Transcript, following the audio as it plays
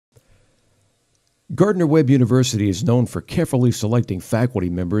Gardner-Webb University is known for carefully selecting faculty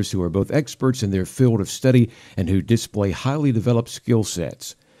members who are both experts in their field of study and who display highly developed skill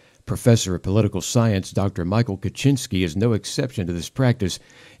sets. Professor of Political Science Dr. Michael Kuchinsky is no exception to this practice,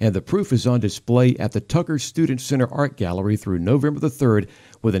 and the proof is on display at the Tucker Student Center Art Gallery through November the 3rd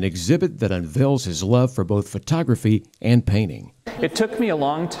with an exhibit that unveils his love for both photography and painting. It took me a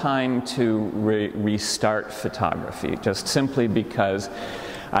long time to restart photography, just simply because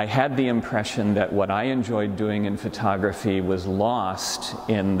I had the impression that what I enjoyed doing in photography was lost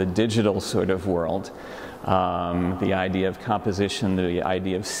in the digital sort of world. The idea of composition, the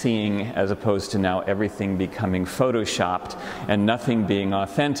idea of seeing, as opposed to now everything becoming photoshopped and nothing being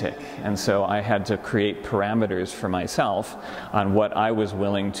authentic. And so I had to create parameters for myself on what I was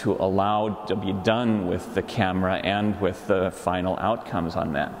willing to allow to be done with the camera and with the final outcomes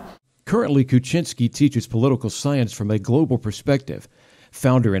on that. Currently, Kuchinsky teaches political science from a global perspective.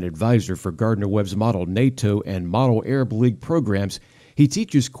 Founder and advisor for Gardner-Webb's Model NATO and Model Arab League programs, he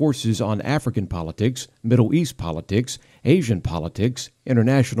teaches courses on African politics, Middle East politics, Asian politics,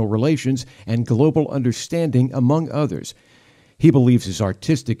 international relations, and global understanding, among others. He believes his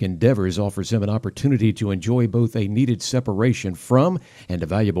artistic endeavors offers him an opportunity to enjoy both a needed separation from and a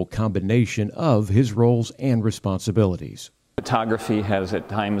valuable combination of his roles and responsibilities. Photography has at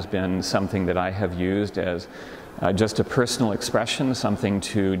times been something that I have used as just a personal expression, something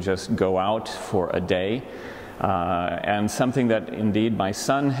to just go out for a day, and something that indeed my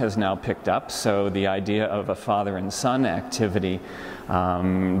son has now picked up. So the idea of a father and son activity,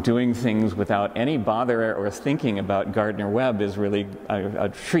 doing things without any bother or thinking about Gardner-Webb, is really a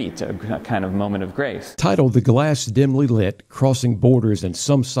treat, a kind of moment of grace. Titled "The Glass Dimly Lit, Crossing Borders and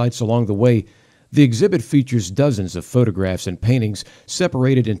Some Sights Along the Way," the exhibit features dozens of photographs and paintings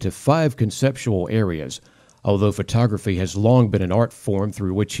separated into 5 conceptual areas. Although photography has long been an art form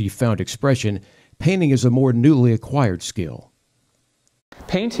through which he found expression, painting is a more newly acquired skill.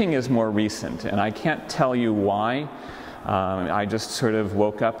 Painting is more recent, and I can't tell you why. I just sort of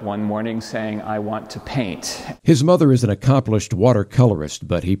woke up one morning saying, I want to paint. His mother is an accomplished watercolorist,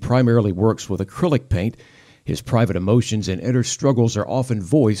 but he primarily works with acrylic paint. His private emotions and inner struggles are often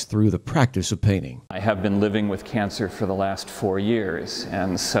voiced through the practice of painting. I have been living with cancer for the last 4 years,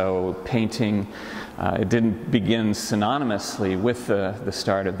 and so painting it didn't begin synonymously with the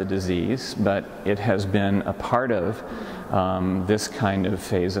start of the disease, but it has been a part of this kind of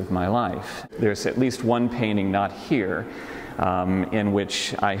phase of my life. There's at least one painting, not here, in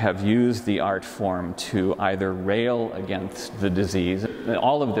which I have used the art form to either rail against the disease.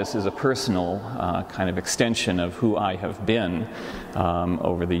 All of this is a personal kind of extension of who I have been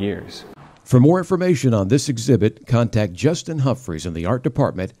over the years. For more information on this exhibit, contact Justin Humphries in the art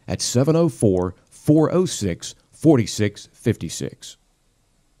department at 704-406-4656.